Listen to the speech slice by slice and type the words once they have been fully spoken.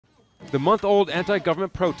The month-old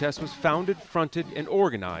anti-government protest was founded, fronted, and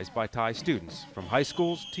organized by Thai students from high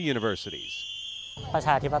schools to universities.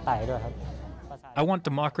 I want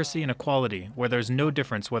democracy and equality, where there's no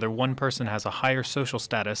difference whether one person has a higher social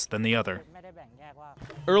status than the other.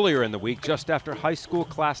 Earlier in the week, just after high school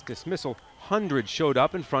class dismissal, hundreds showed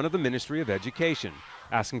up in front of the Ministry of Education,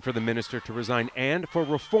 asking for the minister to resign and for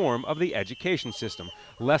reform of the education system,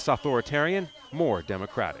 less authoritarian, more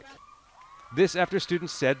democratic. This after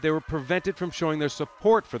students said they were prevented from showing their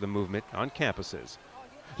support for the movement on campuses,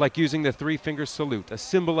 like using the three-finger salute, a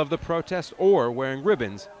symbol of the protest, or wearing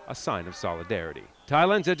ribbons, a sign of solidarity.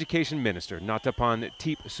 Thailand's education minister, Natapan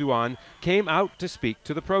Tip Suan, came out to speak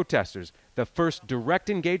to the protesters, the first direct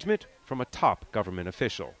engagement from a top government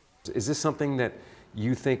official. Is this something that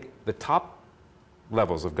you think the top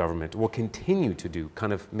levels of government will continue to do,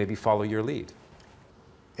 kind of maybe follow your lead?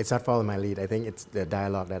 It's not following my lead. I think it's the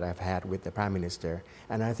dialogue that I've had with the Prime Minister.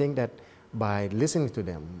 And I think that by listening to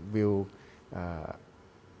them, we'll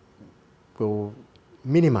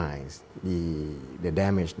minimize the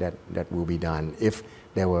damage that will be done if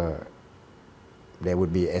there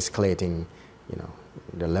would be escalating,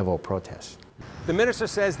 the level of protest. The minister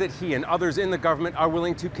says that he and others in the government are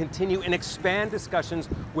willing to continue and expand discussions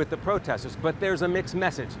with the protesters, but there's a mixed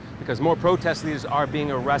message because more protest leaders are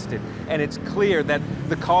being arrested, and it's clear that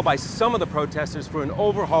the call by some of the protesters for an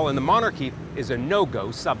overhaul in the monarchy is a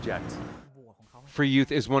no-go subject. Free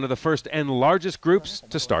Youth is one of the first and largest groups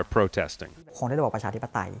to start protesting.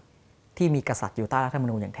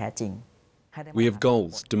 We have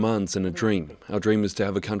goals, demands and a dream. Our dream is to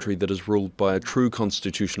have a country that is ruled by a true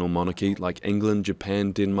constitutional monarchy like England,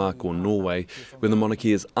 Japan, Denmark or Norway, where the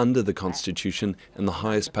monarchy is under the constitution and the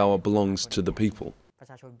highest power belongs to the people.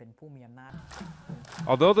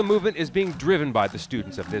 Although the movement is being driven by the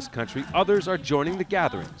students of this country, others are joining the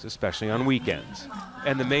gatherings, especially on weekends.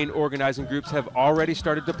 And the main organizing groups have already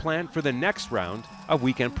started to plan for the next round of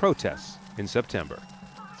weekend protests in September.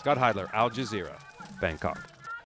 Scott Heidler, Al Jazeera, Bangkok.